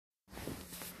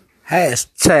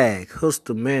Hashtag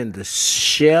Hustle Man, the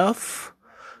chef,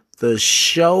 the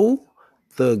show,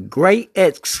 the great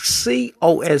XCOSQC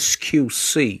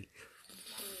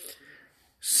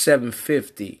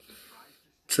 750.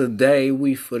 Today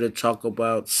we finna talk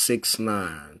about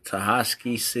 6ix9ine,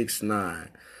 Tahaski 6ix9ine,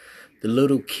 the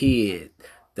little kid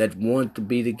that wanted to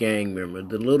be the gang member,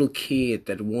 the little kid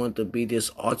that wanted to be this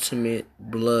ultimate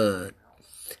blood,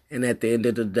 and at the end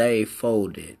of the day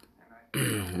folded.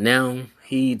 Now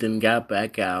he done got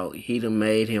back out. He done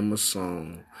made him a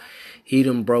song. He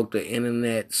done broke the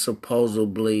internet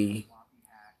supposedly.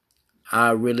 I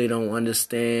really don't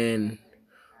understand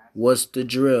what's the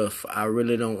drift. I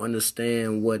really don't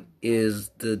understand what is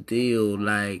the deal.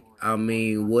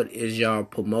 What is y'all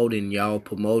promoting? Y'all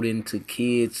promoting to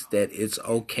kids that it's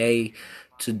okay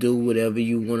to do whatever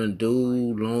you want to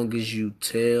do long as you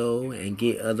tell and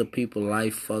get other people's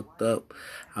life fucked up.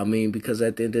 Because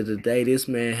at the end of the day, this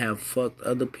man have fucked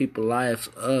other people's lives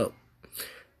up.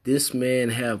 This man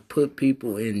have put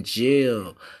people in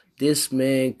jail. This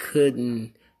man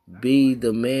couldn't be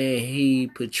the man he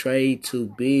portrayed to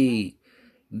be.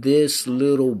 This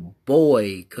little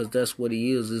boy, because that's what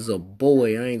he is a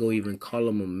boy. I ain't gonna even call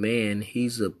him a man.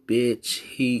 He's a bitch.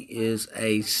 He is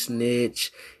a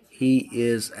snitch. He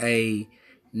is a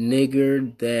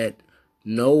nigger that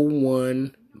no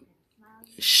one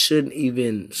shouldn't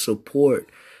even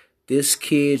support. This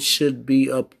kid should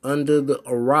be up under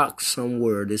a rock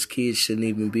somewhere. This kid shouldn't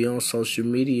even be on social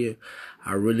media.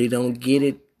 I really don't get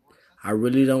it. I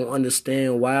really don't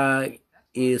understand why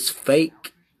is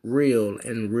fake real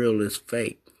and real is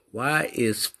fake. Why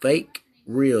is fake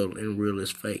real and real is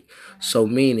fake? So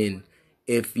meaning,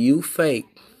 if you fake,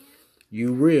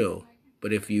 you real.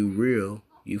 But if you real,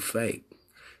 you fake.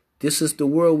 This is the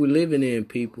world we're living in,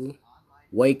 people.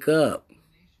 Wake up.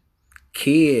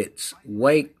 Kids,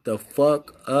 wake the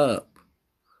fuck up.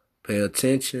 Pay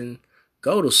attention.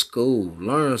 Go to school.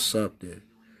 Learn something.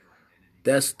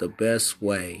 That's the best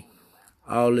way.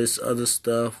 All this other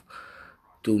stuff,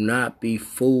 do not be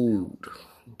fooled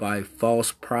by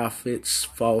false prophets,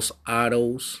 false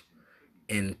idols,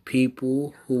 and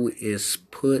people who is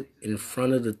put in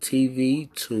front of the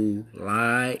TV to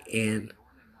lie and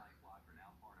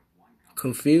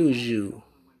confuse you.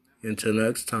 Until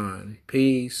next time,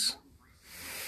 peace.